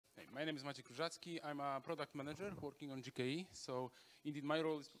My name is Maciek Różacki. I'm a product manager working on GKE. So indeed, my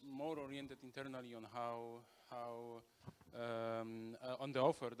role is more oriented internally on on the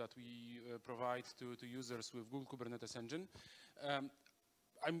offer that we provide to users with Google Kubernetes Engine.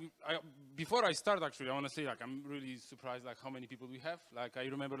 Before I start, actually, I want to say, I'm really surprised, how many people we have. I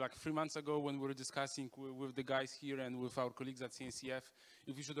remember, 3 months ago when we were discussing with the guys here and with our colleagues at CNCF,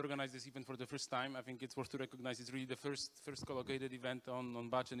 if we should organize this event for the first time. I think it's worth to recognize it's really the first collocated event on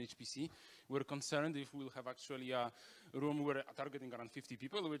batch and HPC. We're concerned if we'll have actually a room we're targeting around 50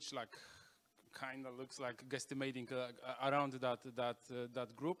 people, which kind of looks like guesstimating around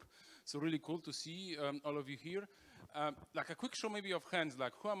that group. So really cool to see all of you here. A quick show maybe of hands,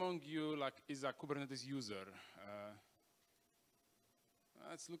 who among you is a Kubernetes user?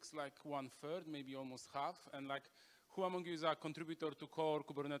 It looks like 1/3, maybe almost half. And who among you is a contributor to core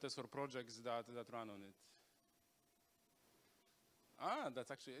Kubernetes or projects that run on it?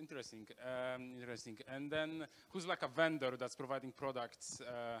 That's actually interesting. And then who's a vendor that's providing products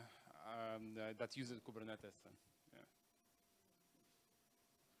that uses Kubernetes? Yeah.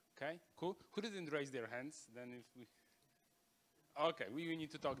 Okay, cool. Who didn't raise their hands? Then if we. Okay, we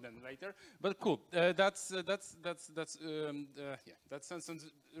need to talk then later. But cool. Yeah. That sounds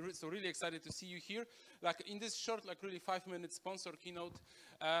so really excited to see you here. In this short, really 5-minute sponsor keynote,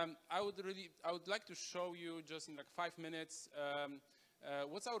 I would like to show you just in 5 minutes.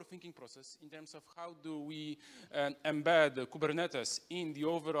 What's our thinking process in terms of how do we embed Kubernetes in the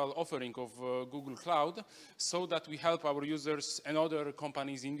overall offering of Google Cloud so that we help our users and other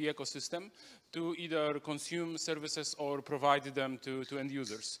companies in the ecosystem to either consume services or provide them to end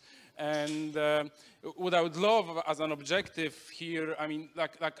users. And what I would love as an objective here, I mean,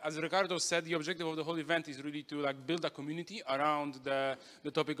 as Ricardo said, the objective of the whole event is really to build a community around the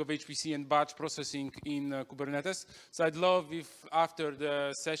topic of HPC and batch processing in Kubernetes. So I'd love if after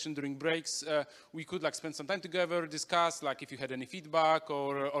the session during breaks, we could spend some time together, discuss if you had any feedback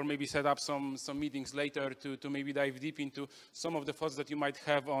or maybe set up some meetings later to maybe dive deep into some of the thoughts that you might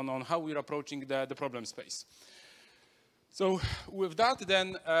have on how we're approaching the problem space. So with that,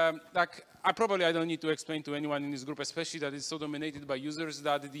 then, I don't need to explain to anyone in this group, especially that it's so dominated by users,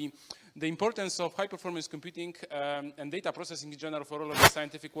 that the importance of high-performance computing and data processing in general for all of the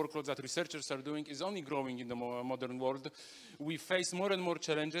scientific workloads that researchers are doing is only growing in the modern world. We face more and more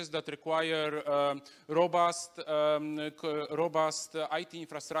challenges that require robust IT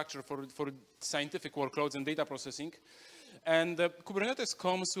infrastructure for scientific workloads and data processing. And Kubernetes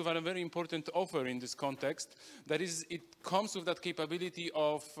comes with a very important offer in this context. That is, it comes with that capability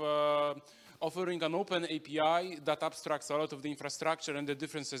of offering an open API that abstracts a lot of the infrastructure and the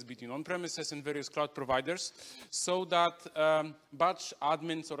differences between on-premises and various cloud providers, so that batch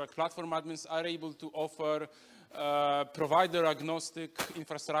admins or platform admins are able to offer provider-agnostic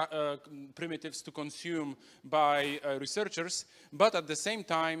primitives to consume by researchers, but at the same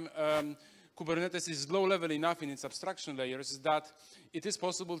time, Kubernetes is low level enough in its abstraction layers that it is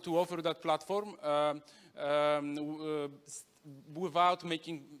possible to offer that platform without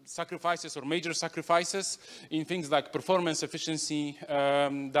making sacrifices or major sacrifices in things like performance, efficiency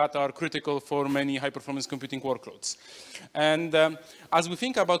that are critical for many high-performance computing workloads. And as we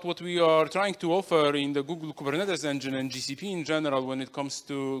think about what we are trying to offer in the Google Kubernetes Engine and GCP in general when it comes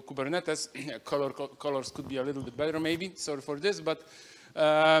to Kubernetes, colors could be a little bit better maybe, sorry for this, but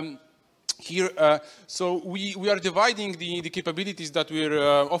here, so we are dividing the capabilities that we're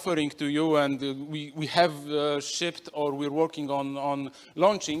offering to you, and we have shipped or we're working on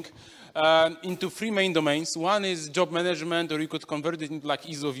launching into 3 main domains. One is job management, or you could convert it into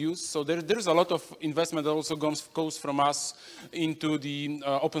ease of use. So there's a lot of investment that also goes from us into the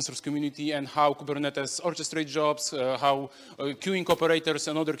open source community and how Kubernetes orchestrates jobs, how queuing operators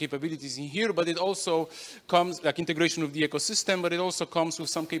and other capabilities in here. But it also comes integration with the ecosystem, but it also comes with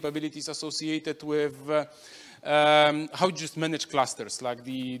some capabilities associated with how you just manage clusters,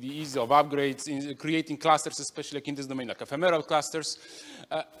 the ease of upgrades, in creating clusters, especially in this domain, ephemeral clusters.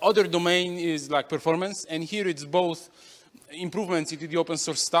 Other domain is performance, and here it's both improvements into the open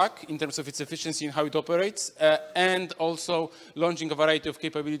source stack in terms of its efficiency and how it operates, and also launching a variety of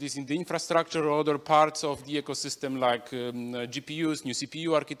capabilities in the infrastructure or other parts of the ecosystem GPUs, new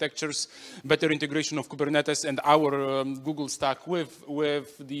CPU architectures, better integration of Kubernetes and our Google stack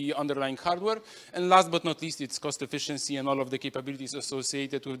with the underlying hardware. And last but not least, it's cost efficiency and all of the capabilities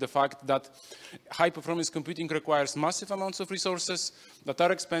associated with the fact that high performance computing requires massive amounts of resources that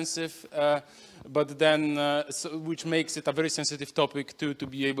are expensive, but then which makes it a very sensitive topic to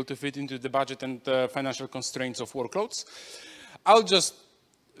be able to fit into the budget and financial constraints of workloads. I'll just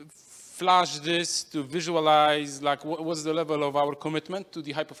flash this to visualize like what's the level of our commitment to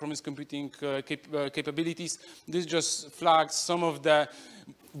the high performance computing capabilities. This just flags some of the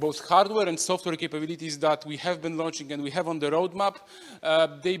both hardware and software capabilities that we have been launching and we have on the roadmap.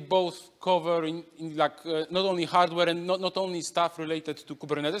 They both cover not only hardware and not only stuff related to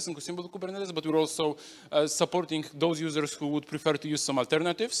Kubernetes and consumable Kubernetes, but we're also supporting those users who would prefer to use some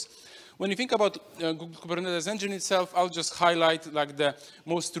alternatives. When you think about Google Kubernetes Engine itself, I'll just highlight like the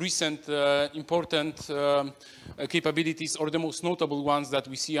most recent important capabilities or the most notable ones that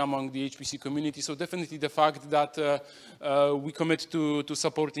we see among the HPC community. So definitely the fact that we commit to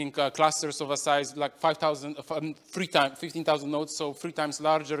supporting clusters of a size like 15,000 nodes, so 3 times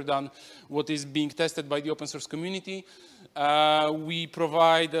larger than what is being tested by the open source community. We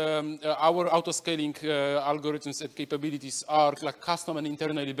provide our auto-scaling algorithms and capabilities are like custom and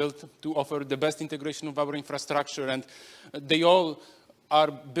internally built to offer the best integration of our infrastructure, and they all are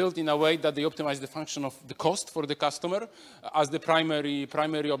built in a way that they optimize the function of the cost for the customer as the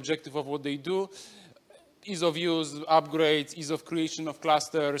primary objective of what they do. Ease of use, upgrades, ease of creation of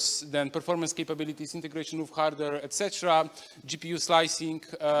clusters, then performance capabilities, integration with hardware, etc. GPU slicing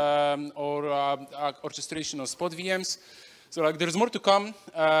or orchestration of spot VMs. So like there's more to come.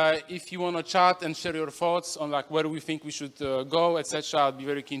 If you want to chat and share your thoughts on like where we think we should go, etc., I'll be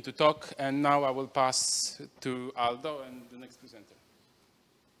very keen to talk. And now I will pass to Aldo and the next presenter.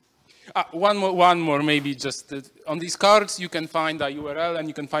 One more, maybe just on these cards, you can find a URL, and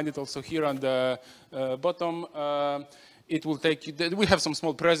you can find it also here on the bottom. It will take you, we have some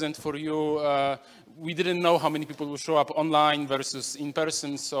small present for you. We didn't know how many people will show up online versus in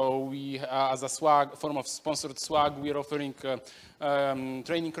person, so we, as a swag, form of sponsored swag, we are offering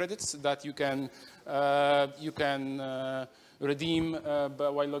training credits that you can redeem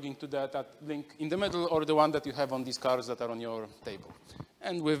while logging to that link in the middle, or the one that you have on these cards that are on your table.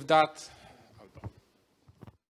 And with that,